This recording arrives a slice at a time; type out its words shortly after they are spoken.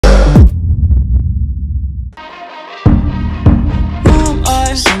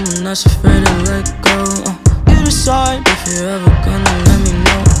that's afraid to let go. You decide if you're ever gonna let me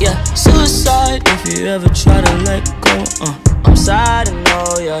know. Yeah, suicide if you ever try to let go. I'm sad, I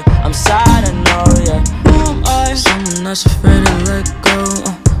know, yeah. I'm sad, I know, yeah. Who am I? Someone that's afraid to let go.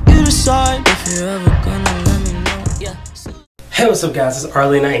 You decide if you're ever gonna let me know. Yeah. Hey, what's up guys, it's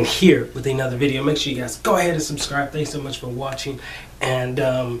Arlinators here with another video. Make sure you guys go ahead and subscribe. Thanks so much for watching. And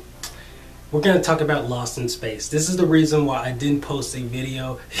we're going to talk about Lost in Space. This is the reason why I didn't post a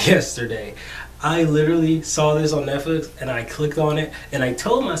video yesterday. I literally saw this on Netflix and I clicked on it and I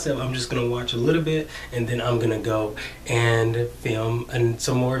told myself I'm just going to watch a little bit and then I'm going to go and film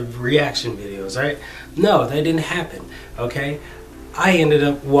some more reaction videos, right? No, that didn't happen, okay? I ended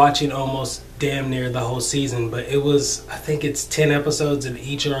up watching almost damn near the whole season, but it was, I think it's 10 episodes and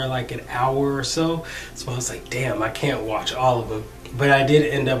each are like an hour or so. So I was like, damn, I can't watch all of them. But I did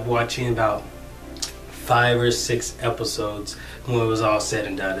end up watching about 5 or 6 episodes when it was all said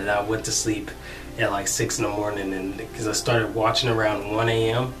and done. And I went to sleep at like 6 in the morning, and because I started watching around 1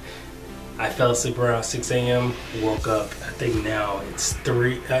 a.m. I fell asleep around 6 a.m. woke up, I think now it's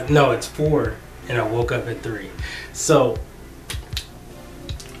 3, no, it's 4, and I woke up at 3. So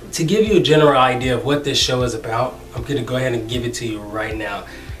to give you a general idea of what this show is about, I'm going to go ahead and give it to you right now.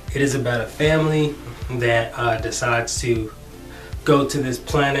 It is about a family that decides to go to this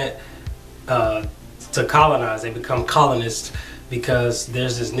planet to colonize. They become colonists because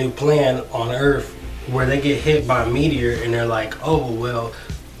there's this new plan on Earth where they get hit by a meteor and they're like, oh, well,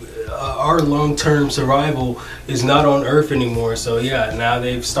 our long-term survival is not on Earth anymore. So yeah, now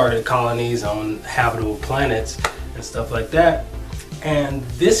they've started colonies on habitable planets and stuff like that. And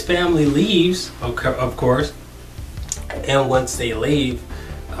this family leaves, of course, and once they leave,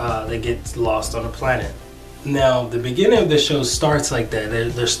 they get lost on a planet. Now, the beginning of the show starts like that.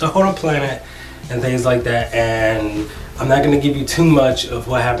 They're stuck on a planet and things like that, and I'm not going to give you too much of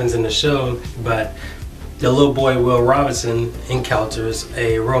what happens in the show, but the little boy, Will Robinson, encounters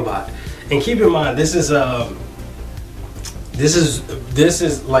a robot. And keep in mind, this is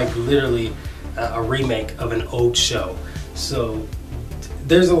like literally a remake of an old show. So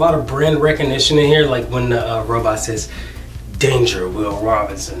there's a lot of brand recognition in here, like when the robot says, "Danger, Will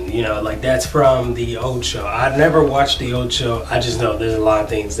Robinson," you know, like that's from the old show. I never watched the old show. I just know there's a lot of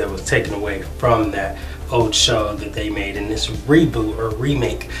things that was taken away from that old show that they made in this reboot or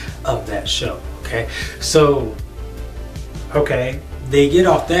remake of that show. Okay, so they get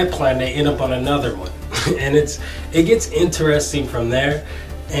off that planet, they end up on another one, and it gets interesting from there.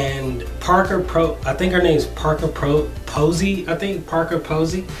 And I think her name is Parker Posey. I think Parker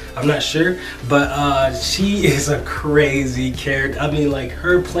Posey. I'm not sure, but she is a crazy character. I mean, like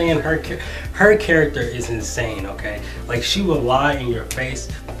her character is insane. Okay, like she will lie in your face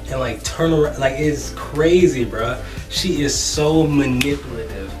and like turn around. Like it's crazy, bruh. She is so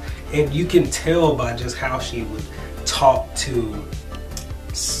manipulative, and you can tell by just how she would talk to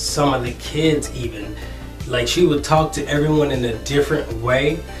some of the kids even. Like she would talk to everyone in a different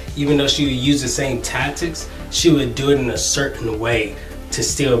way. Even though she would use the same tactics, she would do it in a certain way to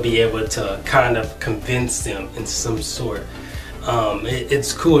still be able to kind of convince them in some sort.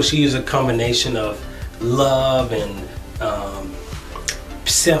 It's cool. She used a combination of love and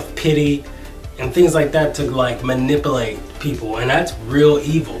self-pity and things like that to like manipulate people, and that's real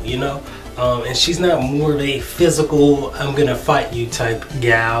evil, you know. And she's not more of a physical, I'm gonna fight you type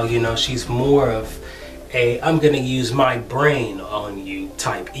gal, you know. She's more of a I'm gonna use my brain on you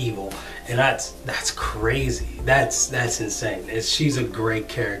type evil, and that's crazy. That's insane. She's a great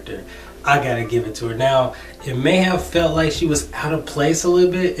character. I gotta give it to her. Now, it may have felt like she was out of place a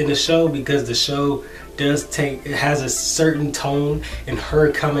little bit in the show because the show it has a certain tone, and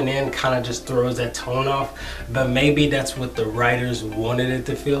her coming in kind of just throws that tone off. But maybe that's what the writers wanted it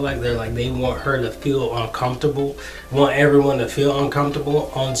to feel like. They're like, they want her to feel uncomfortable, want everyone to feel uncomfortable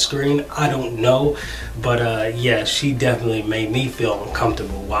on screen. I don't know, but yeah, she definitely made me feel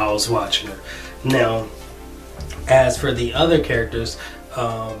uncomfortable while I was watching her. Now, as for the other characters,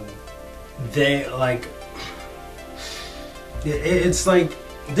 they like, it's like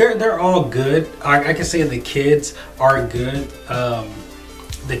they're all good. I can say the kids are good.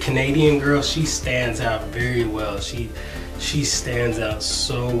 The Canadian girl, she stands out very well. She stands out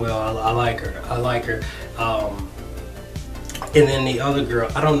so well. I like her. And then the other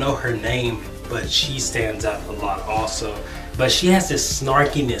girl, I don't know her name, but she stands out a lot also. But she has this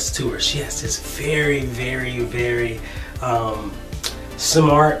snarkiness to her. She has this very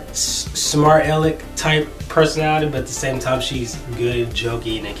smart aleck type personality, but at the same time she's good,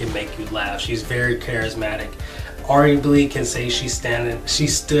 jokey, and can make you laugh. She's very charismatic. Arguably can say she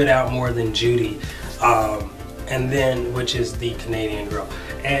stood out more than Judy, and then which is the Canadian girl.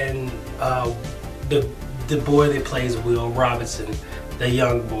 and the boy that plays Will Robinson, the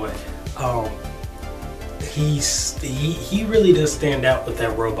young boy, he really does stand out with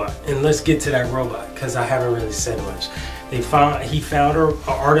that robot. And let's get to that robot, because I haven't really said much. He found an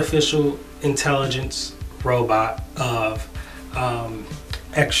artificial intelligence robot of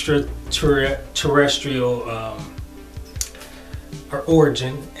extraterrestrial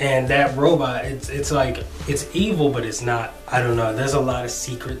origin, and that robot, it's like, it's evil, but it's not. I don't know, there's a lot of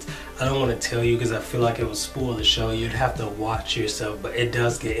secrets I don't want to tell you because I feel like it will spoil the show. You'd have to watch yourself, but it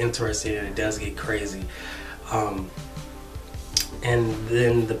does get interesting and it does get crazy. And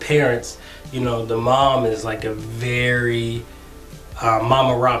then the parents, you know, the mom is like a very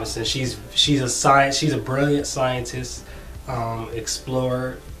Mama Robinson. She's a brilliant scientist,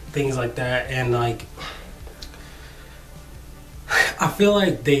 explorer, things like that. And like, I feel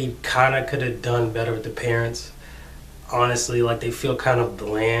like they kind of could have done better with the parents. Honestly, like, they feel kind of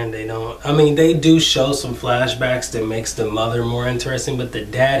bland. They don't, I mean, they do show some flashbacks that makes the mother more interesting, but the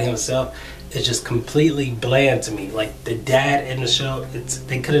dad himself is just completely bland to me. Like, the dad in the show,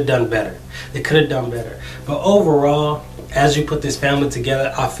 they could have done better. They could have done better. But overall, as you put this family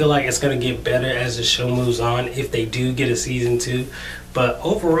together, I feel like it's going to get better as the show moves on, if they do get a season 2. But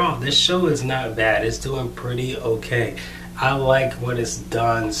overall, this show is not bad. It's doing pretty okay. I like what it's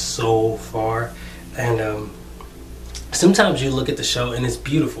done so far. And sometimes you look at the show and it's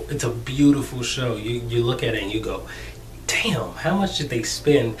beautiful. It's a beautiful show. You look at it and you go, damn, how much did they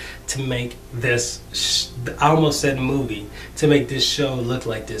spend to make this, I almost said movie, to make this show look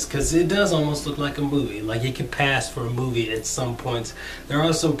like this? Because it does almost look like a movie. Like, it could pass for a movie at some points. There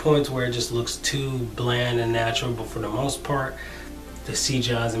are some points where it just looks too bland and natural, but for the most part, the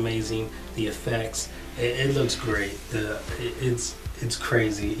CGI is amazing. The effects, it looks great. It's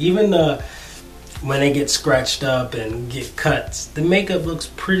crazy. Even when they get scratched up and get cuts, the makeup looks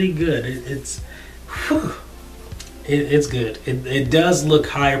pretty good. It's good. It does look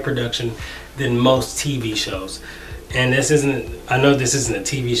higher production than most TV shows. And this isn't, I know this isn't a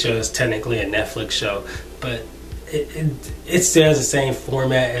TV show, it's technically a Netflix show, but it still has the same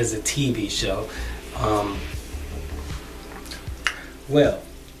format as a TV show. Well,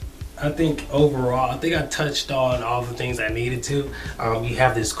 I think overall, I think I touched on all the things I needed to. You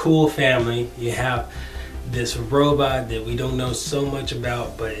have this cool family. You have this robot that we don't know so much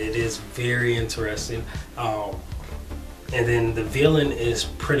about, but it is very interesting. And then the villain is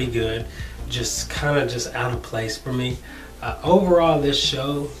pretty good, just kind of just out of place for me. Overall, this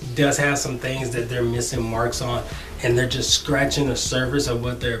show does have some things that they're missing marks on, and they're just scratching the surface of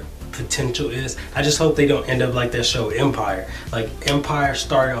what their potential is. I just hope they don't end up like that show Empire. Like, Empire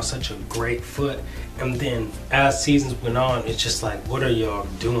started on such a great foot, and then as seasons went on, it's just like, what are y'all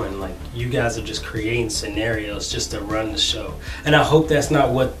doing? Like, you guys are just creating scenarios just to run the show. And I hope that's not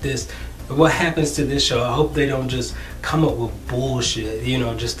what happens to this show. I hope they don't just come up with bullshit, you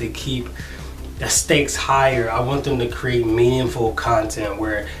know, just to keep the stakes higher. I want them to create meaningful content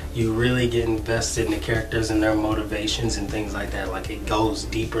where you really get invested in the characters and their motivations and things like that. Like, it goes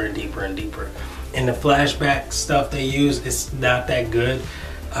deeper and deeper and deeper. And the flashback stuff they use, it's not that good.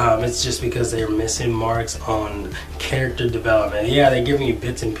 It's just because they're missing marks on character development. Yeah, they're giving you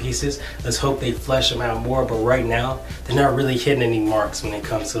bits and pieces. Let's hope they flesh them out more. But right now, they're not really hitting any marks when it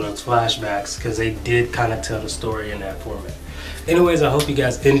comes to those flashbacks, because they did kind of tell the story in that format. Anyways, I hope you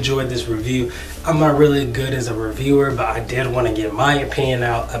guys enjoyed this review. I'm not really good as a reviewer, but I did want to get my opinion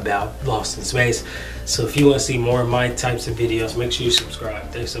out about Lost in Space. So if you want to see more of my types of videos, make sure you subscribe.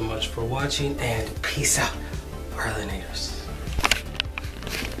 Thanks so much for watching, and peace out, arlinators.